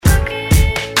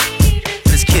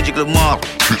Kendrick Lamar.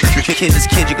 This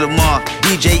Kendrick Lamar.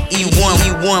 DJ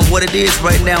E1, what it is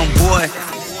right now, boy.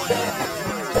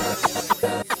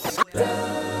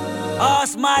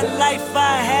 All's my life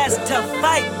I has to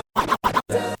fight.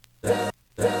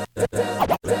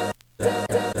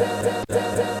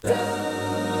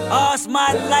 All's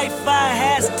my life I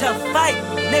has to fight,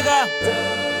 nigga.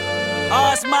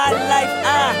 All's my life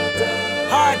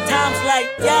hard times like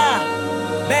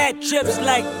yeah, bad trips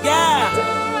like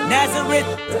yeah. Nazareth,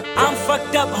 I'm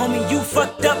fucked up, homie, you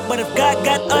fucked up. But if God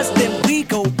got us, then we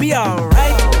gon' be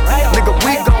alright. Nigga,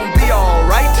 we gon' be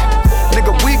alright.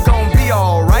 Nigga, we gon' be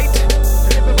alright.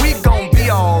 We gon'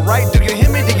 be alright. Do you hear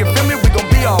me? Do you feel me? We gon'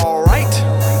 be alright.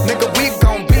 Nigga, we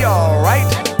gon' be alright.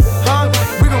 Huh?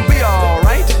 We gon' be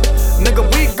alright. Nigga,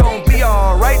 we gon' be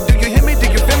alright. Do you hear me?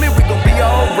 Do you feel me? We gon' be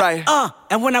alright.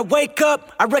 And when I wake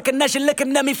up, I recognize you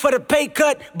looking at me for the pay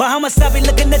cut. Bahamas, I be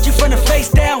looking at you from the face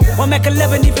down. One Mac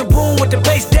 11, even boom with the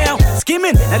bass down.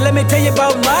 Skimming, and let me tell you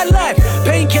about my life.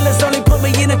 Painkillers only put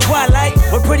me in the twilight.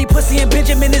 With pretty pussy and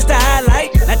Benjamin is the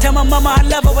highlight. Now tell my mama I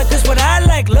love her, but this what I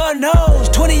like. Lord knows,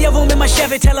 20 of them in my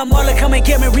Chevy. Tell them all to come and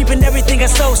get me, reaping everything I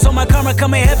sow. So my karma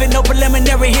come in heaven, no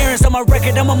preliminary hearings on my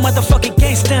record. I'm a motherfucking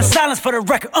gangster in silence for the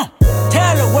record.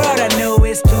 Tell the world I know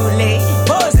it's too late.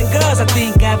 Boys and girls, I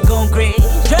think I've gone crazy.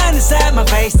 Trying to side my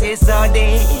face this all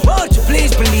day. Won't you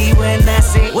please believe when I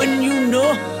say, when you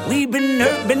know we been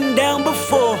hurt, been down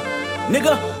before.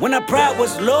 Nigga, when our pride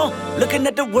was low, looking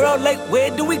at the world like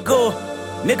where do we go?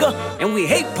 Nigga, and we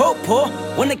hate poor.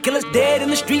 When the killer's dead in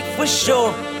the street for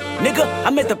sure. Nigga,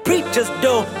 I'm at the preacher's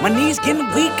door. My knees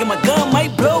getting weak and my gun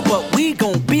might blow, but we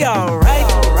gon' be alright.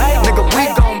 Nigga, we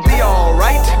gon' be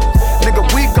alright. Nigga,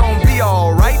 we gon' be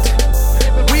alright.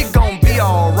 We gon' be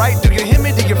alright. Do you hear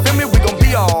me? Do you feel me? We gon'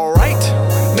 be alright.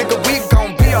 Nigga, we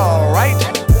gon' be alright.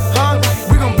 Huh?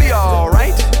 We gon' be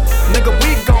alright. Nigga,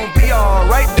 we gon' be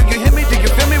alright. Do you hear me? Do you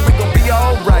feel me? We gon' be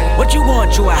alright. What you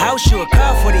want? You a house, you a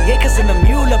car, 40 acres and a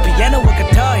mule, a piano, a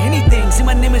guitar, anything. See,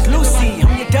 my name is Lucy,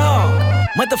 I'm your dog.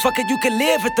 Motherfucker, you can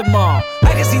live at the mall.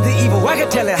 I can see the evil, I can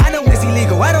tell it. I know it's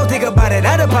illegal, I don't think about it.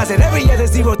 I deposit every other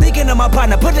zero, thinking of my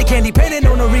partner. Put the candy, painting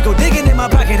on a Rico, digging in my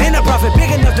pocket. In a profit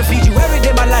big enough to feed you every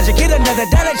day. My logic, get another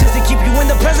dollar just to keep you in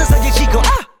the presence of your Chico.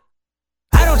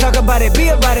 I don't talk about it, be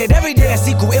about it. Every day I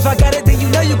sequel. If I got it, then you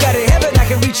know you got it. Heaven, I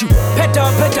can reach you. Pet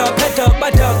dog, my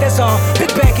dog, that's all. Pick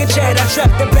back and chat, I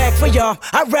trap the back for y'all.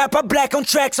 I rap, I black on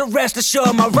tracks, so rest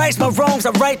assured. My rights, my wrongs,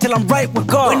 I right till I'm right with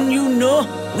God. When you know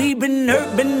we been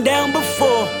hurt, been down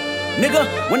before.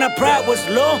 Nigga, when our pride was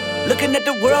low, looking at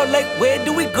the world like where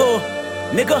do we go?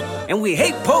 Nigga, and we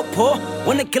hate poor.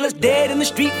 When the killer's dead in the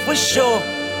street for sure.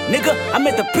 Nigga, I'm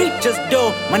at the preacher's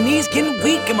door. My knees getting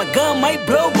weak and my gun might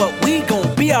blow, but we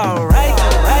gon' be alright.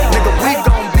 Nigga, we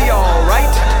gon' be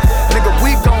alright. Nigga,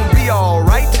 we gon' be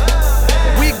alright.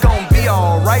 We gon' be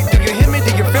alright. Do you hear me?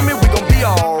 Do you feel me? We gon' be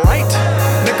alright.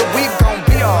 Nigga, we gon'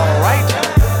 be alright.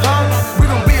 Huh? We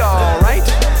gon' be alright.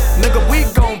 Nigga, we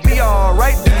gon' be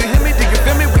alright. Do you hear me? Do you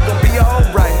feel me? We gon' be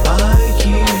alright. I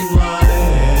keep my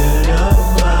head up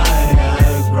high.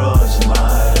 I cross my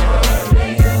heart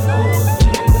and hope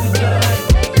to die.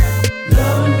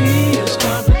 Loving me is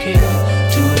complicated.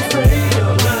 Too afraid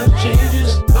of life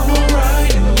changes. I'm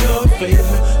alright in your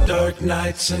favor. Dark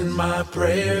nights in my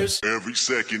prayers. Every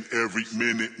second, every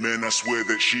minute, man, I swear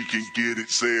that she can get it.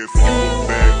 Say if you a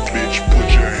bad bitch, put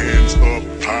your hands up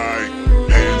high.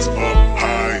 Hands up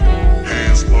high.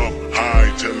 Hands up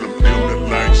high. Tell them dim the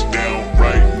lights down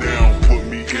right now. Put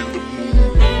me in the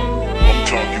mood. I'm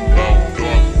talking about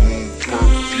dark room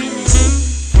perfume.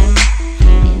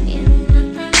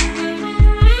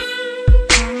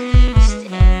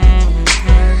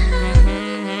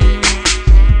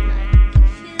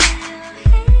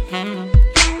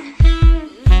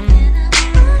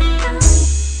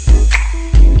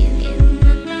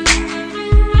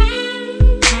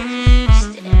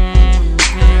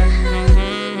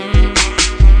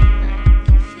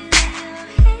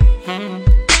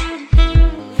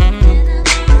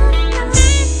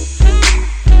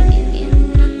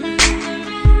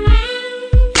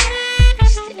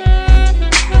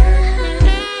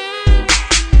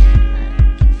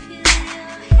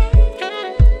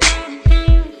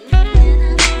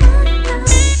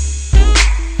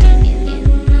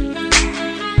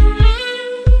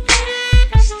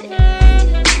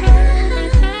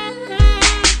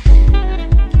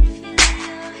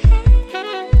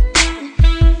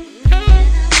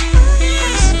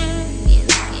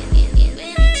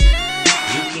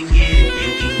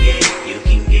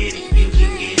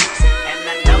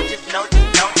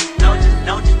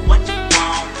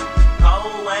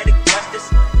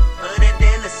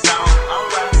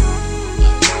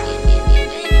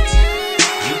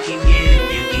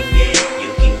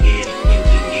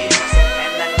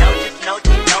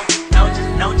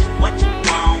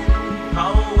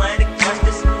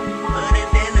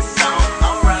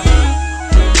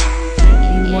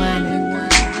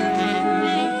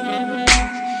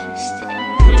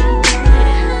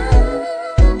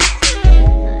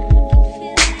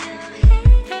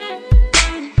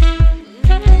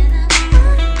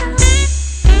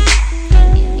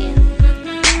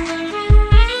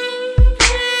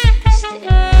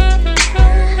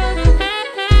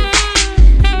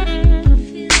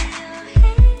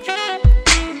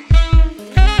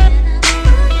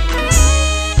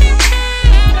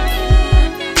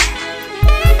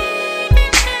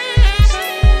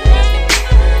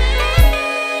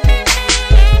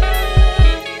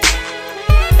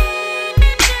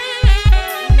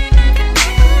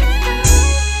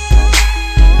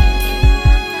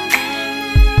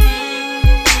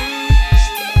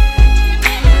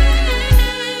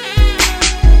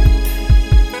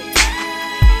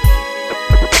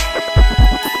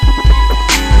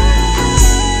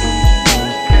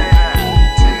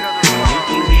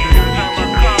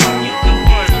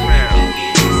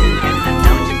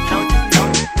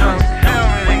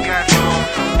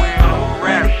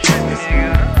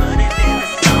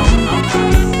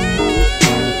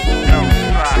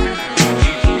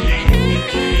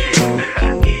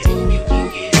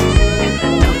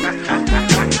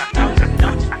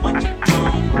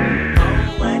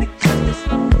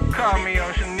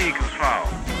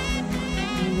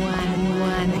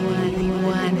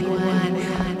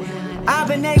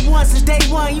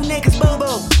 one, you niggas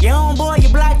boo-boo. Your homeboy,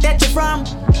 your block that you're from,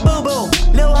 boo-boo.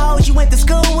 Little hoes you went to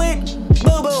school with,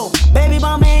 boo-boo. Baby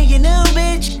mama and your new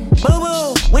bitch,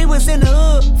 boo-boo. We was in the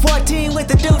hood, 14 with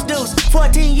the deuce.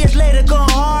 14 years later, going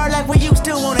hard like we used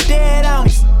to on the dead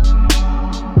homies.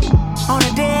 On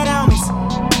the dead homies.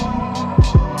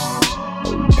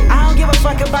 I don't give a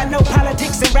fuck about no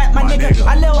politics and rap, my nigga.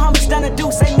 My little homies done a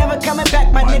deuce, ain't never coming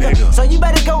back, my nigga. So you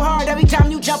better go hard every time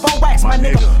you jump on wax, my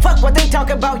nigga. Fuck what they talk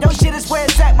about, your shit is where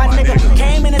it's at, my nigga.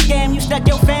 Came in this game, you stuck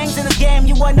your fangs in this game.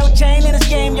 You want no chain in this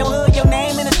game, your hood, your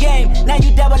name in this game. Now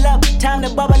you double up, time to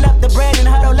bubble up the bread and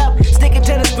huddle up. Stick it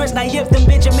to the scripts, now if them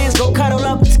Benjamins go cuddle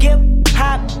up. Skip,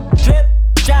 hop, drip,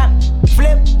 drop,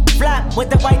 flip, flop with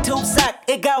the white tube sock.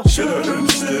 It go.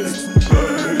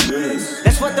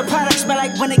 That's what the product smell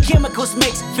like when the chemicals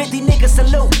mix. 50 niggas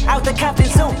salute out the Compton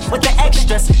Zoo with the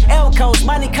extras. Elcos,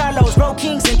 Monte Carlos, Road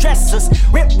Kings and dresses.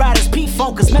 Rip Riders,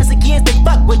 P-Funkers, Mexicans, they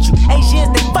fuck with you.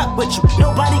 Asians, they fuck with you.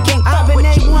 Nobody can fuck with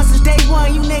you. I've been A1 since day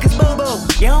one, you niggas boo-boo.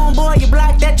 Your homeboy, your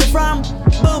block that you're from,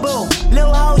 boo-boo.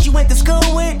 Little hoes you went to school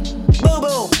with,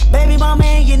 boo-boo. Baby mama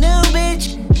and your new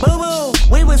bitch, boo-boo.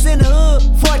 We was in the hood,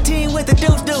 14 with the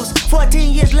deuce.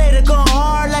 14 years later, going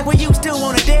hard like we used to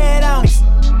on the dead homies.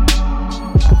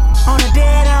 On the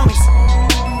dead homies.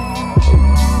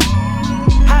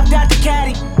 Hopped out the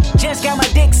caddy, just got my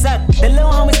dick sucked. The little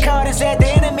homies called and said the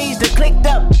enemies that clicked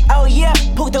up. Oh yeah,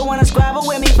 Pook don't wanna squabble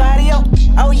with me, Vadio.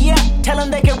 Oh yeah, tell them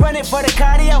they can run it for the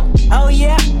cardio. Oh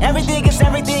yeah, everything is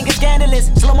scandalous.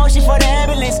 Slow motion for the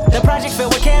ambulance. The project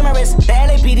filled with cameras. The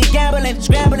LAPD gambling,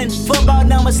 scrambling. Football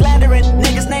numbers slandering.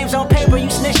 Niggas' names on paper, you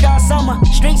snitched all summer.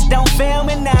 Streets don't fail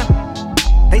me now.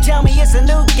 They tell me it's a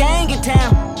new gang in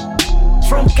town.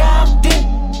 From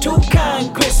Compton to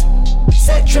Congress,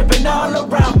 set tripping all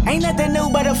around. Ain't nothing new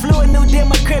but a fluid new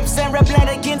Demo Crips and rap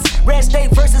against red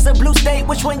state versus a blue state.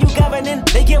 Which one you governing?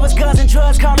 They give us guns and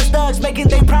drugs, call us thugs, making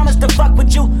they promise to fuck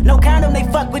with you. No condom, they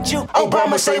fuck with you.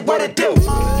 Obama say what it do.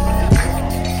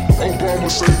 Obama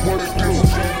say what it do.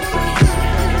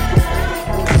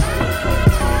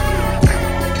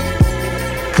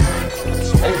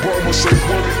 Obama say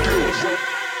what it do.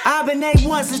 I've been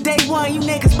A1 since day one, you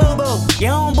niggas boo-boo.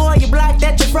 Your homeboy, your block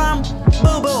that you're from,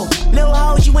 boo-boo. Little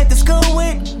hoes you went to school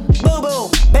with, boo-boo.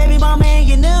 Baby mama and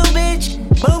your new bitch,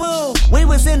 boo-boo. We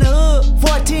was in the hood,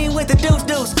 14 with the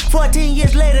deuce. 14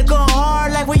 years later, going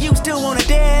hard like we used to on the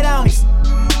dead homies.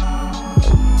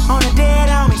 On the dead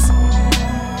homies.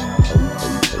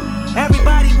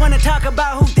 Everybody wanna talk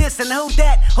about who this and who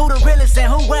that, who the realest and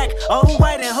who whack, or who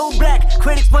white and who black.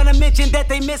 Critics wanna mention that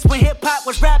they missed when hip-hop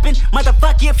was rapping.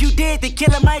 Motherfucker, if you did, then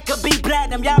Killer Mike could be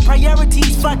platinum. Y'all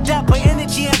priorities fucked up, put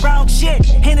energy in wrong shit.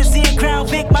 Hennessy and Crown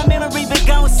Vic, my memory been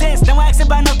gone since. Don't ask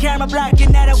about no camera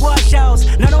blocking at award shows.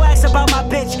 No, don't ask about my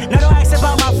bitch, no, don't ask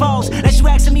about my foes. Unless you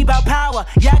asking me about power,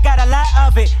 yeah, I got a lot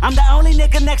of it. I'm the only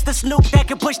nigga next to Snoop that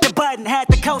can push the button. Had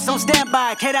the coast on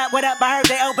standby. Hit up, what up, I heard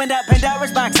they opened up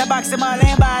Pandora's box. I boxed them all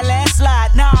in by a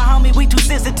landslide. Nah, homie, we too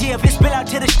sensitive. It spill out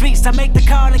to the streets. I make the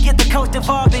call and get the coast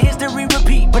involved. The history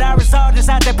repeat. But I resolved this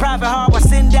out that private heart while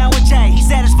sitting down with Jay. He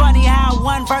said it's funny how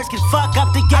one verse can fuck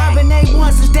up the game. I've been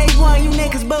A1 since day one. You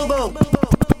niggas boo-boo.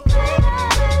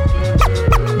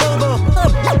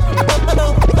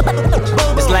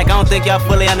 It's like I don't think y'all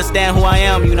fully understand who I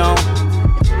am, you know.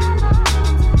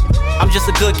 I'm just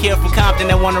a good kid from Compton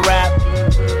that wanna rap.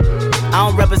 I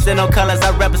don't represent no colors,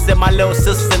 I represent my little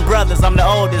sisters and brothers. I'm the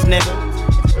oldest nigga.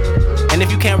 And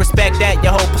if you can't respect that,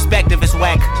 your whole perspective is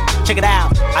whack. Check it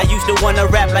out. I used to wanna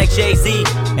rap like Jay-Z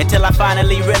until I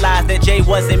finally realized that Jay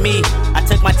wasn't me. I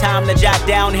took my time to jot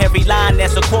down every line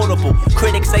that's a quotable.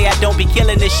 Critics say I don't be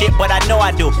killing this shit, but I know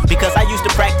I do, because I used to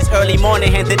practice early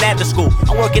morning and then after school.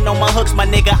 I'm working on my hooks, my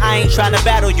nigga, I ain't trying to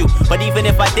battle you. But even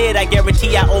if I did, I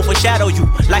guarantee I overshadow you.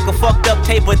 Like a fucked up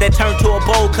taper that turned to a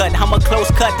bowl cut. I'm a close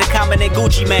cut to Common and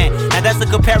Gucci Man. Now that's a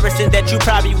comparison that you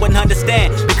probably wouldn't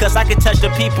understand, because I can touch the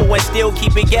people and still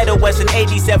keep it ghetto as an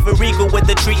 87 Regal with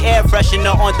the tree air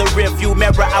freshener on the rear view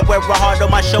mirror. I wear a heart on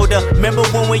my shoulder. Remember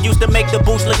when we used to make the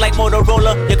boots look like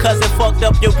Motorola? Your cousin fucked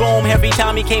up your room every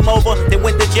time he came over. They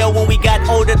went to jail when we got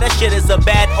older. That shit is a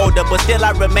bad odor, but still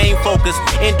I remain focused.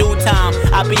 In due time,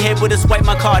 I'll be able to swipe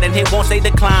my card and it won't say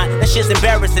decline. That shit's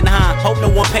embarrassing, huh? Hope no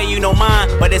one pay you no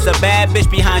mind, but it's a bad bitch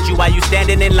behind you while you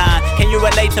standing in line. Can you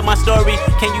relate to my story?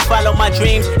 Can you follow my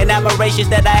dreams and admirations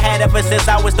that I had ever since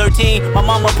I was 13? My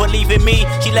mama believed in me.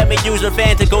 She let me use her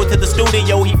fan to go to the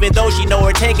studio, even though she know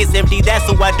her tank is empty. That's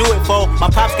who I do it for. My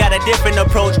pops got a a different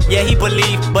approach. Yeah, he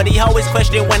believe, but he always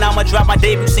question when I'ma drop my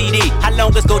debut CD. How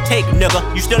long it's gon' take, nigga?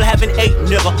 You still haven't ate,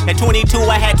 nigga. At 22,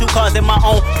 I had 2 cars in my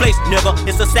own place, nigga.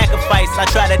 It's a sacrifice. I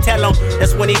try to tell him.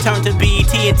 That's when he turned to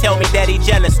BET and tell me that he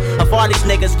jealous of all these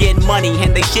niggas getting money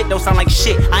and they shit don't sound like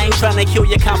shit. I ain't trying to kill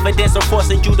your confidence or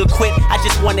forcing you to quit. I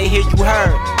just wanna hear you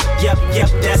heard. Yep,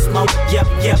 that's my,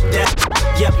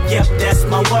 that's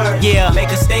my word. Yeah. Make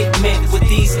a statement with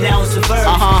these nouns and verbs.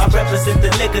 I represent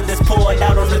the liquor that's poured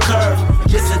out on the curb.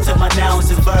 Listen to my nouns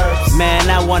and verbs. Man,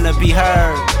 I wanna be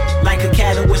heard. Like a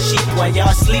cattle with sheep while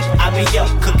y'all sleep, I be up,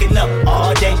 cooking up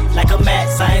all day. Like a mad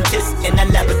scientist in a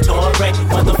laboratory.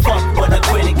 Motherfuck what a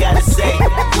critic gotta say.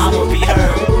 I'ma be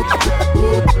heard.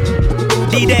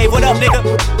 D-Day, what up, nigga?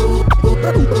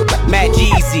 Matt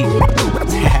Jeezy.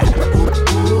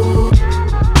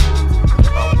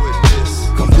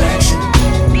 Complexion.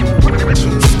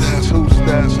 Two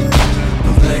steps.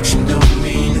 Complexion don't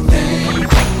mean a thing.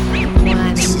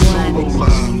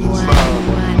 One.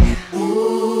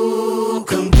 Ooh,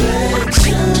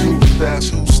 complexion.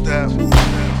 Two steps.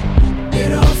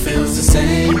 It all feels the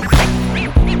same.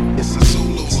 It's a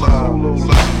solo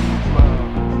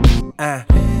line.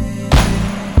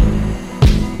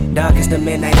 Dark as the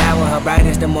midnight hour, her bright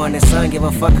as the morning sun. Give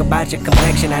a fuck about your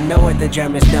complexion, I know what the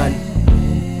German's done.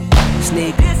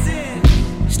 Sneak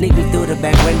me through the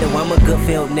back window, I'm a good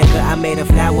field nigga. I made a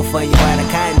flower for you out of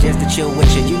cotton just to chill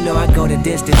with you. You know I go the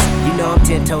distance, you know I'm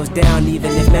 10 toes down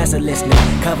even if Massa listening.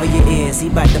 Cover your ears, he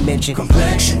bout to mention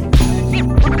complexion.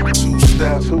 Two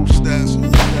steps.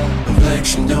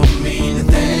 Complexion don't mean a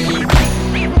thing.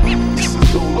 It's a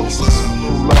solo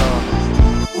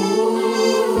line.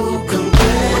 Ooh,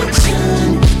 complexion.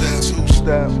 Two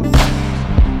steps.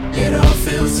 It all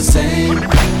feels the same.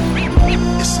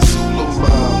 It's a solo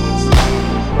line.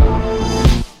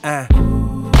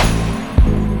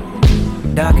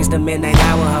 Dark as the midnight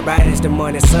hour, her bright as the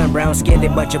morning sun. Brown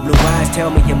skinned but your blue eyes tell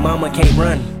me your mama can't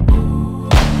run.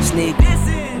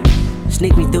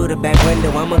 Sneak me through the back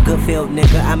window, I'm a good field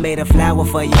nigga. I made a flower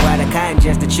for you out of cotton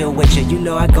just to chill with you. You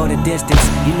know I go the distance,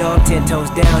 you know I'm 10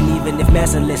 toes down even if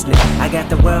Massa listening. I got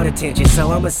the world attention, so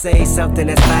I'ma say something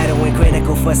that's vital and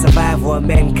critical for survival of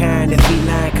mankind. And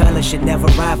feline color should never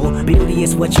rival. Beauty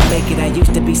is what you make it. I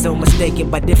used to be so mistaken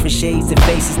by different shades and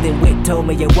faces. Then Wit told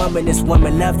me a woman is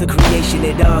woman, love the creation.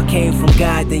 It all came from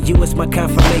God, then you was my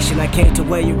confirmation. I came to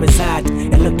where you reside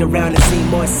and looked around and seen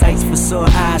more sights for sore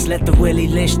eyes. Let the Willie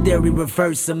Lynch theory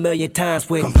reverse a million times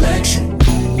with complexion.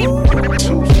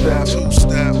 Two steps.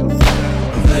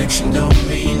 Complexion don't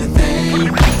mean a thing.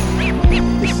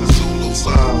 It's a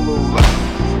solo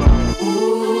line.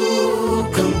 Ooh,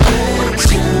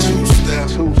 complexion. Two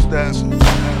steps.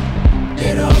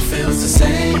 It all feels the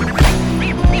same.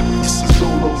 It's a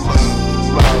solo line.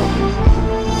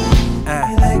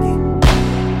 You like it?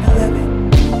 I love it.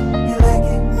 You like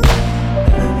it?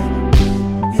 I love it.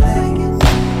 You like it?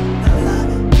 I love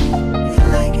it. You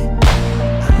like it?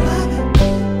 I love it.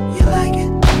 You like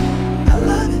it? I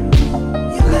love it.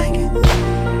 You like it?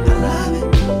 I love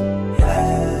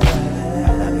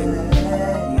it.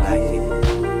 You like it?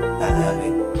 I love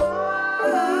it.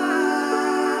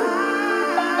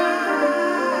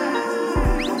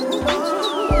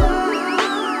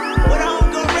 What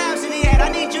on good raps in the head? I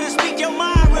need you to speak your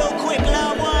mind real quick,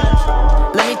 love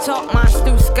one. Let me talk my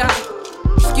Stu Scott.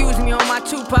 Excuse me on my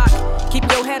Tupac.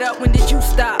 Keep your head up, when did you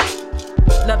stop?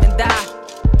 Love and die.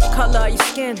 Color of your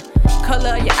skin,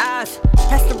 color of your eyes.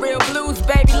 That's the real blues,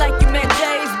 baby, like you met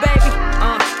Jay's, baby.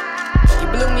 You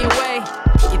blew me away.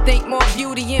 You think more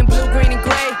beauty in blue, green, and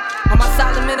gray. On my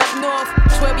Solomon up north,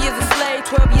 12 years a slave,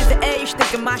 12 years of age,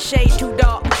 thinking my shade too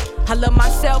dark. I love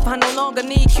myself, I no longer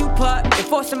need Cupid.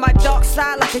 Enforcing my dark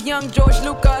side like a young George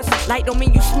Lucas. Light don't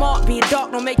mean you smart, being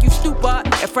dark don't make you stupid.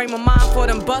 A frame of mind for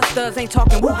them busters, ain't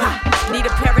talking woo-ha. Need a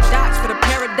paradox for the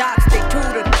paradox, they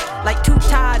tutored. Like two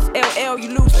ties, LL, you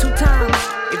lose 2 times.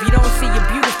 If you don't see you're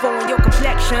beautiful in your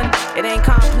complexion, it ain't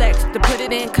complex. To put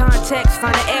it in context,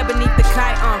 find the air beneath the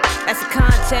kite, that's the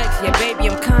context. Yeah, baby,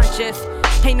 I'm conscious.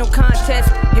 Ain't no contest.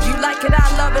 If you like it,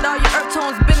 I love it. All your earth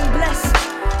tones been blessed.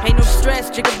 Ain't no stress,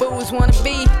 jigaboos wanna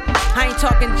be. I ain't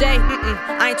talking J,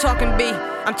 I ain't talking B.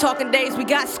 I'm talking days we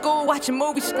got school, watching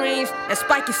movie screens. That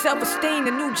spike your self-esteem,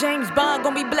 the new James Bond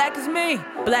gon' be black as me.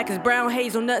 Black as brown,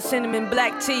 hazelnut, cinnamon,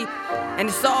 black tea. And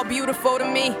it's all beautiful to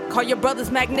me. Call your brothers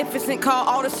magnificent, call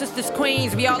all the sisters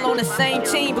queens. We all on the same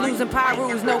team, blues and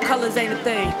Pyrus, no colors ain't a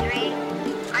thing.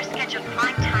 Our scheduled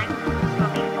flight time will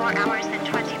be 4 hours and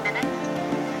 20 minutes,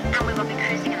 and we will be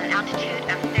cruising at an altitude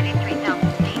of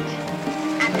 33,000 feet.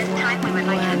 At this time, we would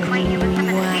like to acquaint you with some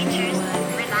of the features.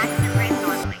 Relax and breathe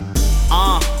normally.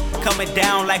 Coming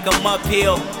down like I'm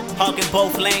uphill. Hogging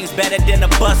both lanes better than a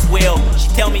bus wheel. She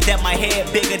tell me that my head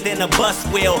bigger than a bus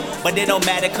wheel, but it don't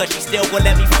matter cause she still gon'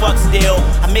 let me fuck still.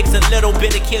 I mix a little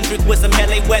bit of Kendrick with some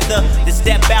LA weather, then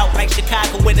step out like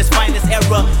Chicago in its finest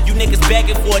era. You niggas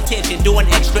begging for attention, doing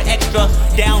extra,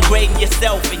 downgrading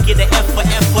yourself and get an F for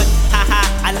effort. Haha,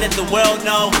 I let the world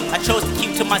know. I chose to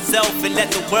keep to myself and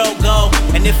let the world go.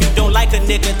 And if you don't like a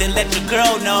nigga, then let your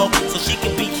girl know, so she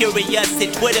can be curious.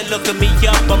 Hit Twitter, look at me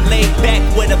up. I'm laid back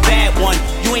with a bad one.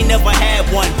 You ain't never had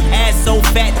one. Ass so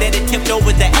fat that it tipped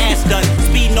over the ass gun.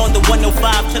 Speeding on the 105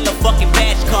 till the fucking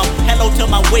badge come. Hello to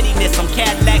my wittiness, I'm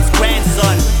Cadillac's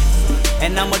grandson.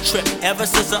 And I'm a trip. Ever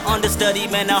since an understudy,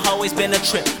 man, I've always been a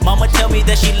trip. Mama tell me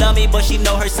that she love me, but she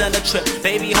know her son a trip.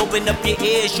 Baby, open up your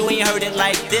ears, you ain't heard it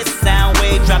like this. Sound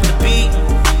wave, drop the beat.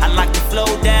 I like to flow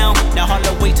down. Now all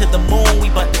the way to the moon, we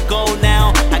bout to go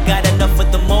now. I got enough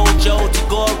of the mojo to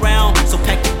go around. So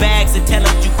pack your bags and tell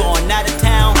them you going out of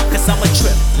town. Cause I'm a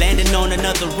trip. Landing on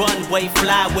another runway,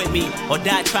 fly with me. Or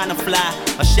die trying to fly.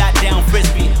 A shot down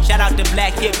frisbee. Shout out to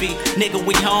Black Hippie. Nigga,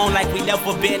 we home like we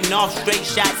never been off. Straight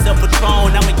shots of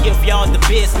Patron. I'ma give y'all the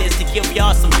business to give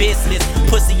y'all some business.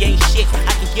 Pussy ain't shit,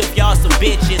 I can give y'all some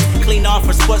bitches. Clean off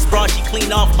her sports bra, she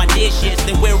clean off my dishes.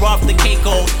 Then wear off the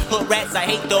Caicos. Hood rats, I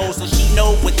hate those, so she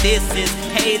know what this is.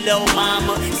 Hey, lil'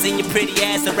 mama, send your pretty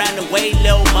ass around the way,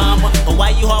 lil' mama. But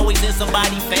why you always in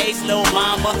somebody's face, lil'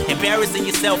 mama? Embarrassing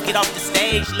yourself, get off the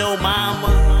stage, lil' mama.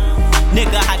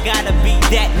 Nigga, I gotta be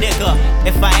that nigga.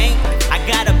 If I ain't, I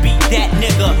gotta be that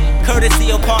nigga.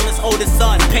 Courtesy of Paula's oldest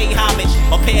son, pay homage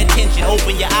or pay attention,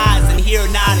 open your eyes and hear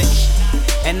knowledge.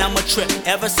 And I'm a trip.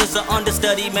 Ever since an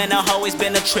understudy, man, I've always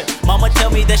been a trip. Mama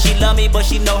tell me that she love me, but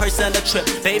she know her son a trip.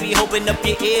 Baby, open up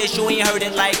your ears, you ain't heard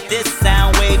it like this.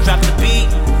 Sound wave, drop the beat.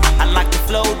 I like to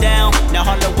flow down. Now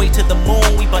all the way to the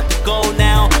moon, we bout to go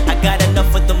now. I got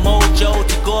enough of the mojo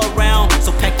to go around.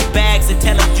 So pack your bags and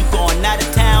tell them you going out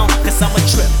of town. Cause I'm a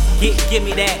trip. Give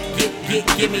me that,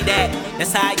 give me that.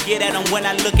 That's how I get at them when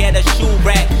I look at a shoe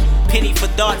rack. Penny for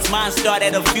thoughts, mine start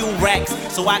at a few racks.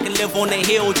 So I can live on the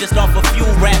hill just off a few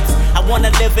raps. I wanna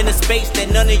live in a space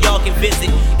that none of y'all can visit.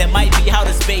 That might be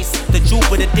outer space, the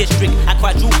Jupiter district. I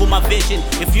quadruple my vision.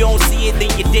 If you don't see it,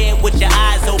 then you're dead with your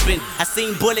eyes open. I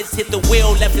seen bullets hit the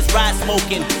wheel, left his ride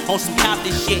smoking. On some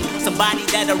Compton shit, somebody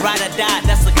that'll ride or die,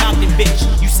 that's a Compton bitch.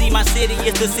 You see my city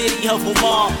is the city of them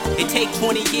all. It take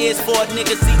 20 years for a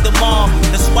nigga see them all.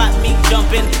 The swap meet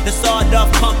jumping, the sawed off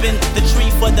pumping. The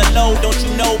tree for the low, don't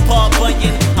you know Paul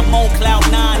Bunyan? I'm on cloud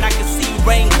 9, I can see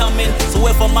rain coming. So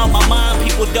if I'm on my mind,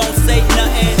 people don't say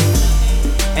nothing.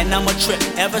 And I'm a trip.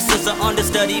 Ever since an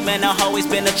understudy, man, I've always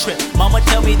been a trip. Mama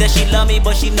tell me that she love me,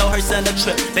 but she know her son a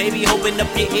trip. Baby, open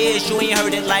up your ears, you ain't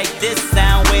heard it like this.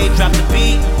 Sound wave, drop the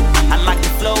beat. I like to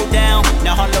flow down.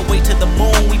 Now all the way to the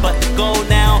moon, we bout to go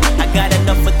now. I got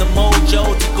enough of the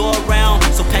mojo to go around.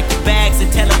 So pack your bags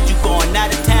and tell them you going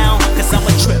out of town. Cause I'm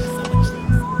a trip.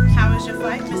 How was your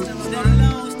flight, Mr. Steady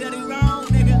low, steady wrong,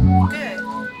 nigga. Good.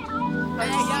 Hope Hey,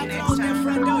 to see you y'all next close that time.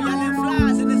 front door, y'all let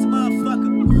flies in this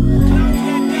motherfucker. Close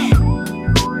that door.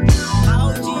 My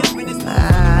OG up in this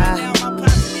motherfucker right now. My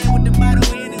pops there with the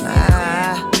bottle in his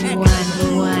hand. Hey,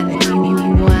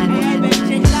 baby,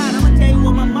 check it out. I'ma tell you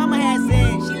what my mama had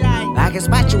said. She like, I can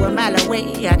spot you a mile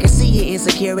away. I can see your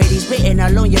insecurities written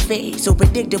all on your face. So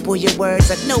predictable your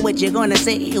words. I know what you're gonna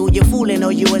say. Who you fooling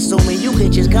or you assuming you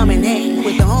could just come and hang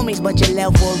with the homies, but your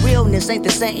level of realness ain't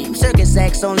the same. Circus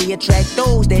acts only attract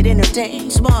those that entertain.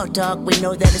 Small talk, we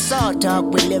know that it's all talk.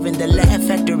 We live in the laugh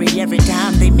factory every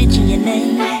time they mention your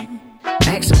name.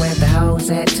 Ask where the hoes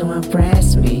at to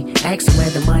impress me. Ask where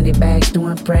the money bags to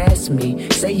impress me.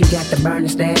 Say you got the burner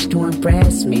stash to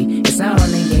impress me. It's all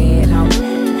in your head,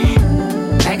 homie.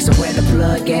 Ask where the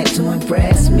plug at to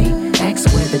impress me.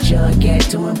 Ask where the jug at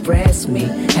to impress me.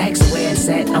 Ask where it's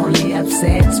at only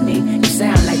upsets me. You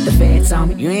sound like the feds on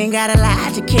me. You ain't gotta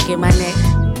lie to kick it, my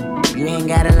nigga. You ain't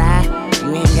gotta lie.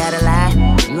 You ain't gotta lie.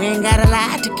 You ain't gotta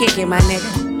lie to kick it, my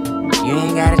nigga. You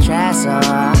ain't gotta try so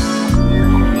hard.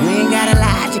 You ain't gotta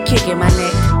lie to kick it, my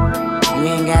nigga. You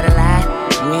ain't gotta lie.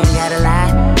 You ain't gotta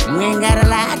lie. You ain't gotta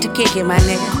lie to kick it, my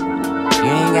nigga.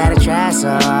 You ain't gotta try so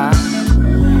hard.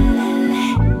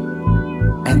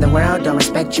 And the world don't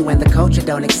respect you and the culture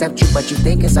don't accept you, but you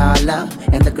think it's all love.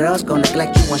 And the girls gon'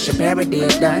 neglect you once your parody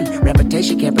is done.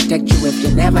 Reputation can't protect you if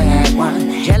you never had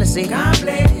one. Jealousy,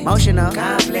 complex, emotional,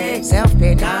 complex,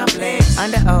 self-pity, complex,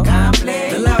 under oath,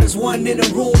 complex. The loudest one in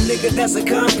the room, nigga, that's a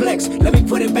complex. Let me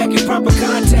put it back in proper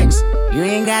context. You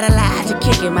ain't gotta lie to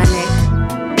kick it, my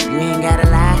nigga. You ain't gotta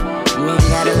lie. You ain't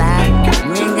gotta lie.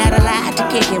 You ain't gotta lie to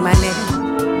kick it, my nigga.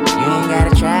 You ain't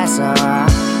gotta try so hard.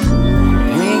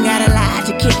 You ain't gotta lie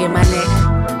to kick it, my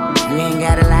nigga. You ain't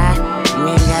gotta lie. You You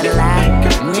ain't gotta lie.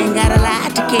 You ain't gotta lie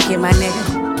to kick it, my nigga.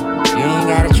 You ain't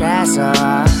gotta try so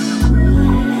hard.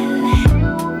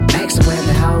 Ask where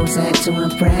the hoes at to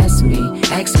impress me.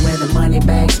 Ask where the money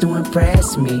bags to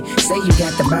impress me. Say you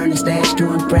got the burner stash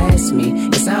to impress me.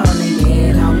 It's all in your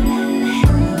head,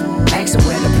 homie. Ask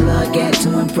where the plug at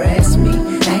to impress me.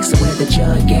 Ask where the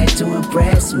jug at to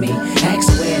impress me. Ask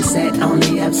where it's at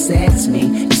only upsets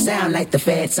me. You sound like the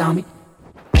feds on me.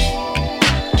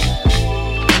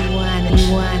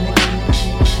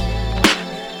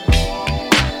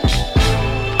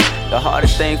 The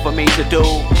hardest thing for me to do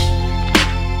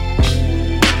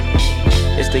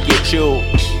is to get you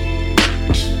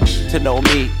to know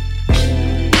me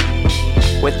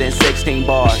within 16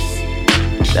 bars.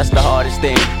 That's the hardest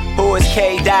thing. Who is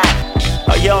K. Dot?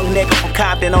 A young nigga from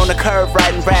Compton on the curve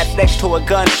writing raps next to a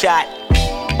gunshot.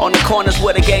 On the corners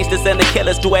where the gangsters and the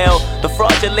killers dwell. The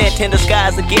fraudulent in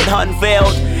disguise that get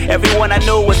unveiled. Everyone I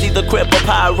knew was either Crip or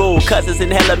Pyro. Cousins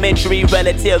in elementary,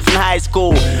 relatives in high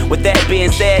school. With that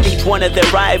being said, each one of their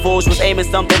rivals was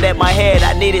aiming something at my head.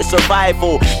 I needed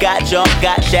survival. Got jumped,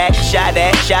 got jacked, shot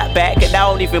at, shot back. And I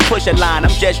don't even push a line,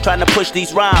 I'm just trying to push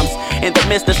these rhymes. In the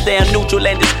midst of staying neutral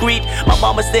and discreet, my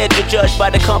mama said you're judged by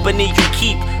the company you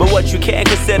keep. But what you can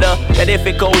consider, that if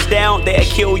it goes down, they'll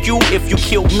kill you if you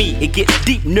kill me. It gets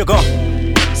deep, nigga.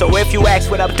 So if you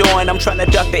ask what I'm doing, I'm trying to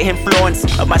duck the influence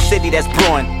of my city that's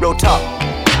brewing. Real talk.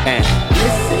 And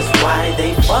this is why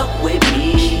they fuck with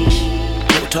me.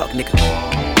 real talk, nigga.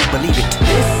 Believe it.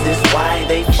 This is why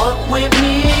they fuck with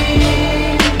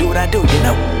me. Do what I do, you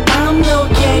know. I'm no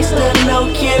gangster,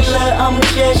 no killer, I'm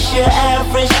just your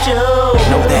average Joe.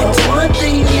 Know that. One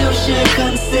thing you should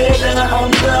consider,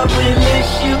 I'm the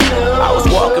realest you know. I was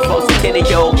walking from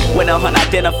Centennial when an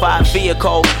unidentified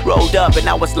vehicle rolled up, and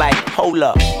I was like, hold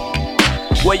up.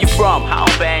 Where you from? Hong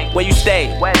Bang. Where you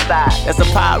stay? West Side. That's a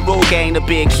Pyro gang to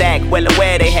be exact. Well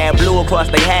aware they had blue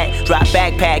across their hat. Dropped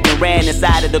backpack and ran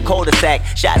inside of the cul-de-sac.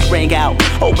 Shots rang out.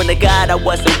 Hoping to God I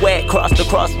wasn't wet. Crossed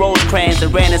across Rosecrans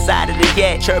and ran inside of the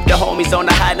jet. Chirped the homies on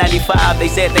the high 95. They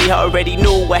said they already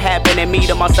knew what happened and meet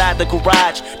them outside the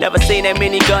garage. Never seen that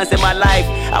many guns in my life.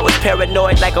 I was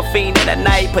paranoid like a fiend in the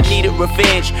night, but needed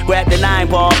revenge. Grabbed the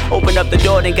 9-ball, opened up the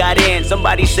door and got in.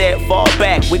 Somebody said fall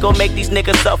back. We gon' make these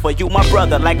niggas suffer. You my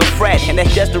brother like a friend, and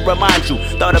that's just to remind you.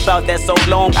 Thought about that so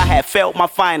long, I had failed my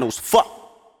finals. Fuck.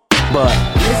 But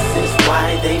this is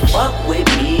why they fuck with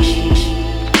me.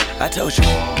 I told you,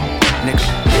 nigga.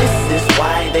 This is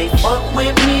why they fuck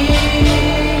with me.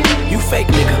 You fake,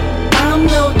 nigga. I'm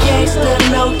no gangster,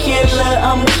 no killer,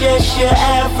 I'm just your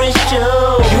average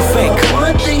Joe. You fake.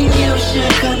 One thing you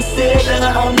should consider,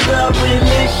 I'm the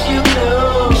realest you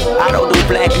know. I don't do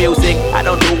black music, I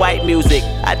don't do white music.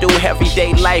 I do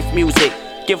everyday life music.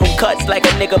 Give them cuts like a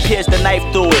nigga pierced a knife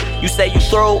through it. You say you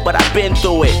through, but I've been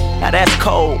through it. Now that's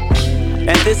cold.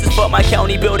 And this is for my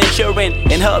county building children.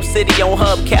 In Hub City on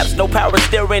hubcaps, no power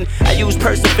steering. I use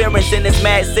perseverance in this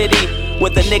mad city.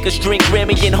 With the niggas drink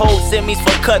Remy and hold semis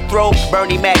for cutthroat.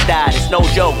 Bernie Mac died, it's no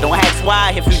joke. Don't ask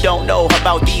why if you don't know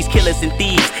about these killers and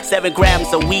thieves. 7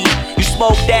 grams of weed. You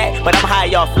smoke that, but I'm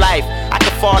high off life. I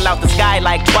can fall out the sky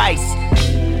like twice.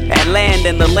 And land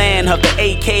in the land of the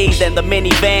AKs and the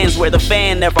minivans where the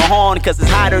fan never horn, cause it's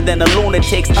hotter than the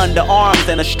lunatics underarms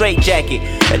and a straight jacket.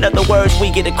 In other words,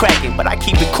 we get it cracking, but I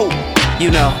keep it cool, you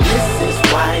know. This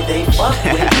is why they fuck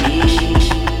with me.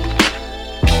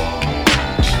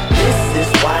 This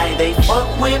is why they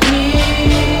fuck with me.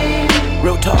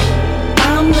 Real talk.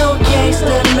 I'm no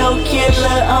gangster, no killer,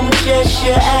 I'm just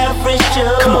your average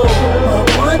Joe. Come on.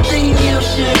 But one thing you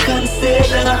should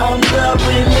consider, I'm the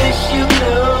realest you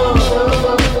know.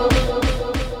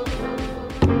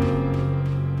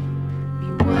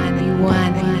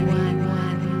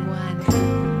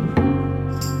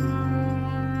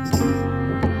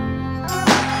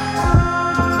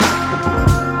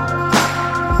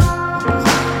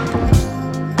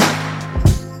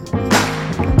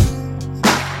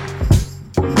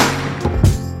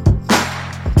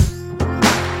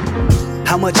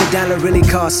 How much a dollar really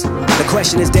costs? The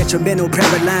question is detrimental,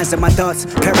 paralyzed in my thoughts.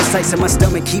 Parasites in my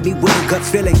stomach keep me with a gut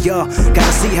feeling, y'all.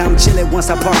 Gotta see how I'm chillin' once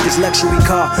I park this luxury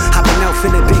car. Hopping out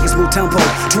feeling big as Mutombo.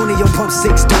 20 on pump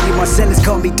 6, Tony Marcellus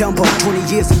called me Dumbo.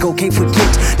 20 years ago, can't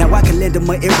forget. Now I can lend him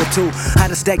my ear or two. How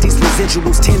to stack these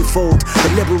residuals tenfold.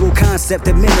 The liberal concept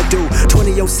that men do.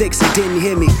 20 on 6 and didn't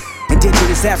hear me. And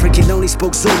Indigenous African, only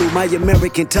spoke Zulu. My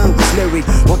American tongue was lyric.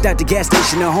 Walked out the gas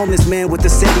station, a homeless man with a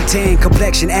 70-tan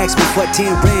complexion. Asked me for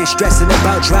 10 rand, stressing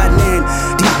about dry land.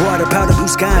 Deep water, powder blue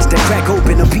skies that crack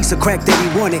open. A piece of crack that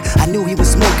he wanted. I knew he was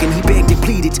smoking, he begged and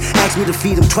pleaded. Asked me to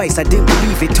feed him twice, I didn't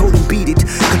believe it. Told him beat it.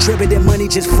 Contributed money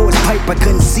just for his pipe, I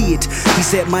couldn't see it. He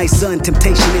said, my son,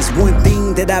 temptation is one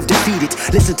thing that I've defeated.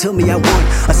 Listen to me, I want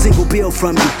a single bill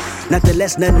from you. Nothing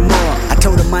less, nothing more. I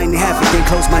told him I didn't have it, then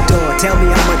closed my door. Tell me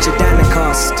how much a dollar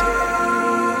cost.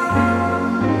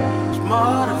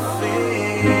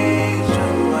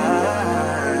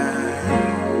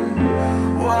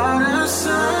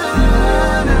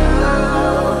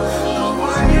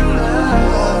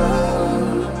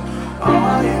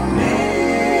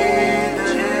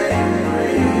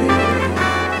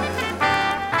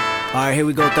 Alright, here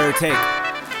we go, third take.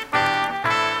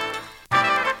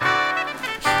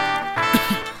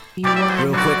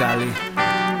 Real quick, Ali.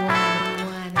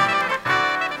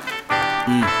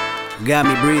 Got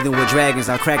me breathing with dragons.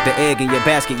 I'll crack the egg in your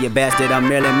basket, you bastard. I'm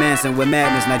Marilyn Manson with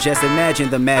madness. Now just imagine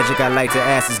the magic I like to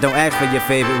ask is don't ask for your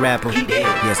favorite rapper. He dead.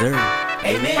 Yes, sir.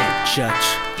 Amen.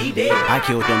 Church. He dead. I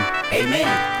killed him. Amen.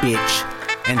 Bitch.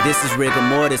 And this is rigor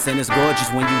mortis, and it's gorgeous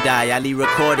when you die. Ali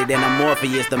recorded, and I'm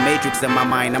Morpheus, the matrix in my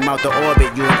mind. I'm out the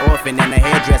orbit, you an orphan and a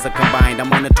hairdresser combined.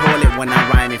 I'm on the toilet when I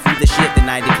rhyme. If you the shit, then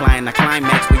I decline. I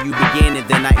climax where you begin, and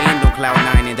then I end on cloud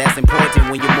 9. And that's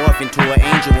important when you morph into an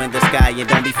angel in the sky. And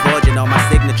don't be forging all my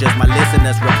signatures. My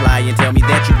listeners reply and tell me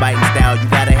that you biting style. You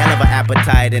got a hell of an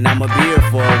appetite, and I'm a beer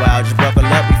for a while. Just buckle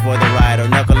up before the ride, or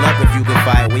knuckle up if you can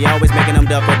fight. We always making them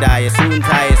duck or die. A suit and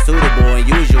tie is suitable, and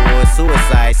usual is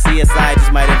suicide. CSI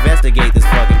just might investigate this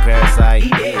fucking parasite. He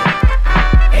dead.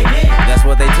 Amen. That's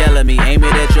what they telling me. Aim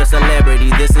it at your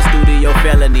celebrity. This is studio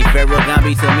felony. Pharaoh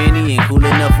Gambi to many and cool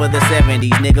enough for the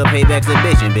 70s. Nigga, payback's a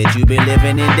bitch, and bitch, you been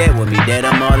living in debt with me. Dead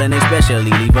I'm all in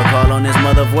especially. Leave a call on his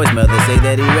mother voicemail to say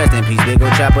that he rest in peace. Big ol'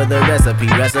 chopper the recipe.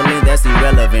 Wrestling, that's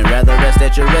irrelevant. Rather rest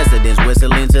at your residence.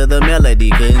 Whistling to the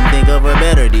melody. Couldn't think of a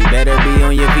better D. Better be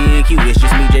on your P&Q. It's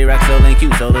just me, J-Rock, Soul, and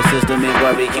Q. Solar system and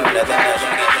barbecue. Nothing else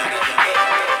you can do.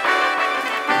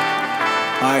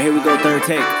 Alright, here we go, third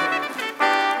take.